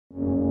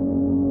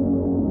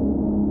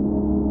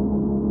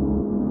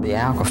the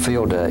Alka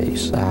Field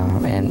Days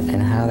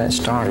and how that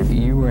started.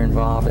 You were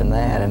involved in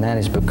that, and that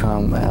has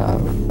become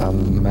a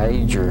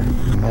major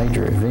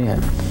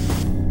event.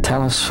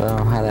 Tell us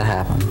how that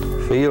happened.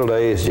 Field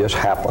Days just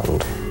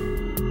happened.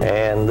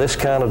 And this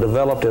kind of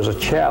developed as a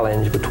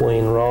challenge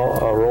between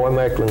Roy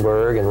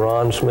Mecklenburg and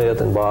Ron Smith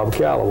and Bob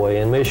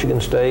Calloway. And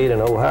Michigan State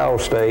and Ohio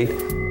State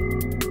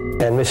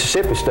and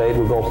Mississippi State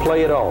were going to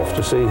play it off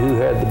to see who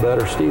had the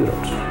better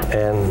students.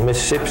 And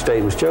Mississippi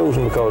State was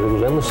chosen because it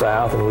was in the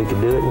South and we could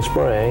do it in the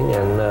spring.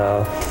 And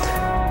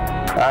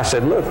I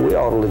said, look, we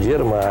ought to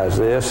legitimize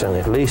this and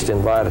at least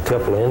invite a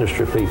couple of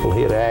industry people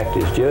here to act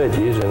as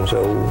judges. And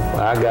so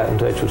I got in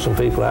touch with some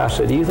people. I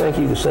said, do you think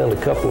you could send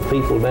a couple of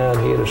people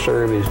down here to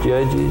serve as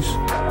judges?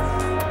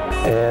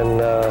 And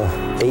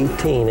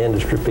 18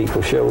 industry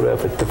people showed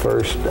up at the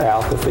first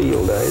Alka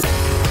Field Day.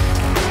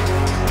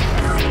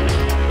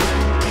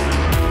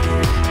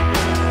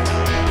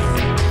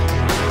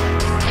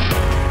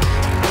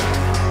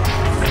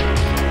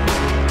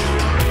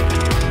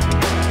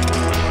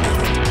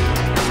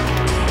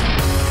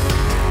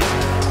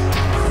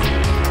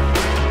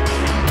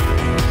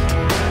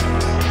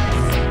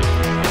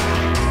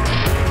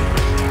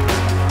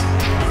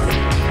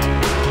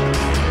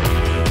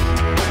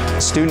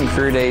 Student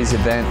Career Days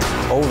event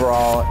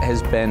overall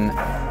has been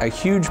a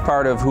huge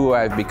part of who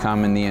I've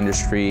become in the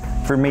industry.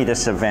 For me,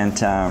 this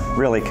event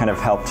really kind of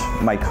helped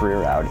my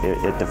career out.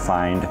 It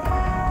defined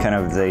kind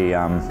of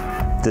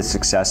the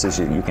successes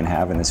you can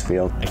have in this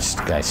field.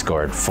 I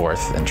scored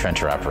 4th in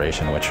trencher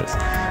operation, which was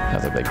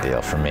another big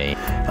deal for me.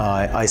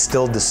 I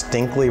still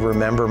distinctly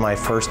remember my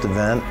first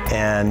event,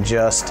 and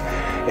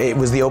it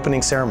was the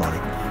opening ceremony.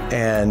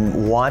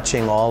 And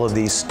watching all of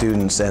these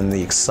students and the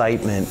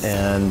excitement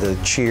and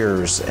the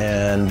cheers,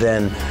 and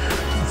then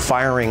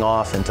firing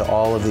off into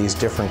all of these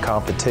different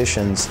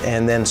competitions,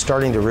 and then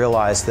starting to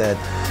realize that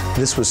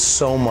this was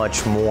so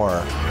much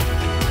more.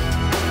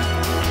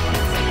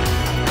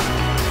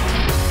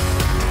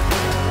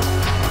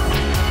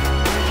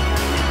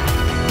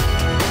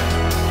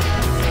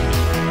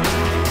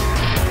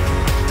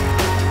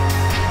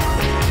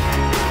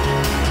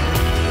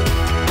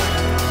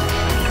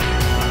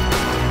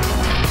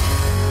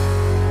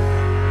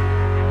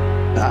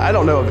 I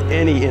don't know of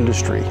any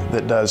industry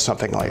that does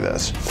something like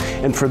this.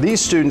 And for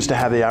these students to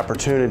have the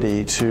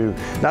opportunity to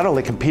not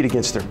only compete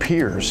against their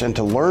peers and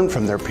to learn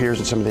from their peers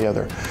and some of the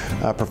other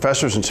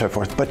professors and so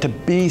forth, but to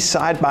be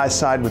side by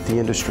side with the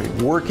industry,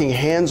 working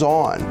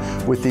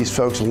hands-on with these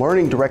folks,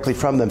 learning directly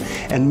from them,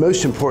 and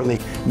most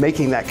importantly,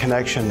 making that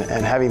connection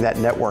and having that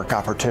network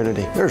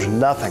opportunity. There's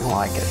nothing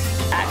like it.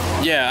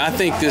 Yeah, I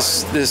think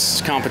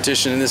this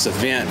competition and this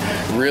event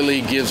really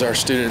gives our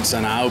students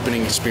an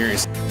eye-opening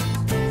experience.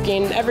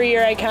 Every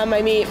year I come,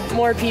 I meet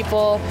more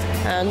people,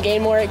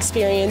 gain more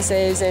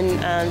experiences, and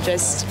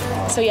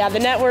so yeah, the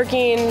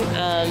networking,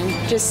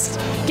 just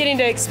getting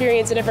to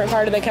experience a different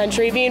part of the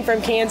country. Being from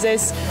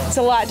Kansas, it's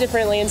a lot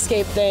different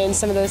landscape than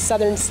some of the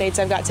southern states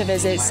I've got to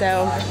visit,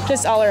 so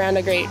just all around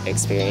a great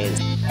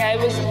experience. I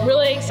was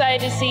really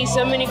excited to see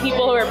so many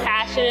people who are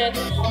passionate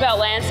about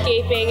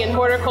landscaping and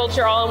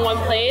horticulture all in one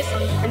place,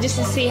 and just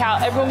to see how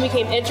everyone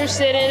became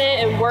interested in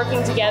it and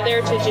working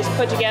together to just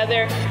put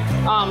together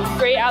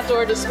great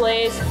outdoor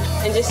displays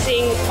and just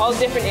seeing all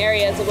different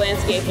areas of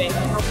landscaping.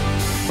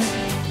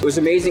 It was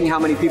amazing how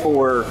many people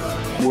were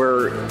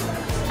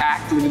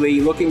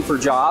actively looking for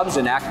jobs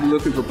and actively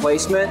looking for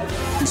placement,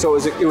 and so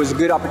it was a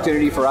good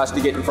opportunity for us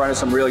to get in front of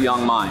some real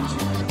young minds.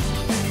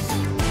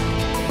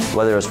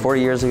 Whether it was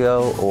 40 years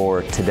ago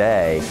or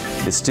today,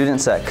 the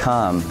students that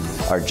come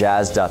are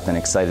jazzed up and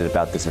excited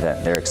about this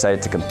event. They're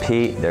excited to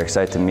compete, they're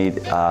excited to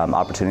meet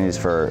opportunities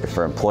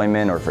for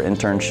employment or for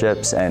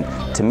internships,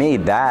 and to me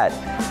that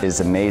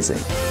is amazing.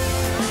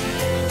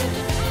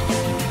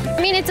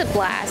 I mean, it's a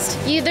blast.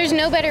 There's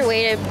no better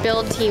way to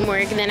build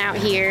teamwork than out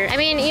here. I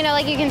mean, you know,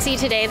 like you can see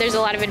today, there's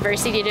a lot of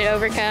adversity to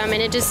overcome,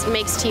 and it just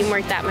makes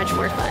teamwork that much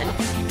more fun.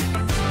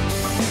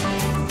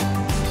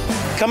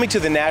 Coming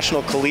to the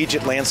National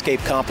Collegiate Landscape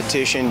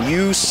Competition,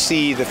 you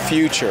see the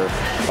future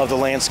of the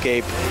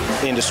landscape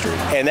industry.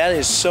 And that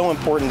is so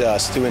important to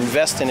us, to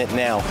invest in it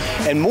now.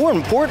 And more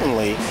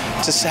importantly,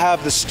 to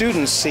have the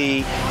students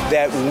see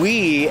that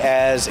we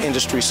as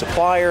industry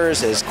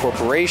suppliers, as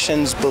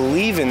corporations,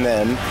 believe in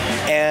them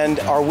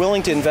and are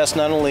willing to invest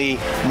not only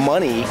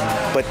money,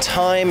 but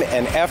time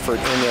and effort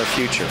in their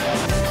future.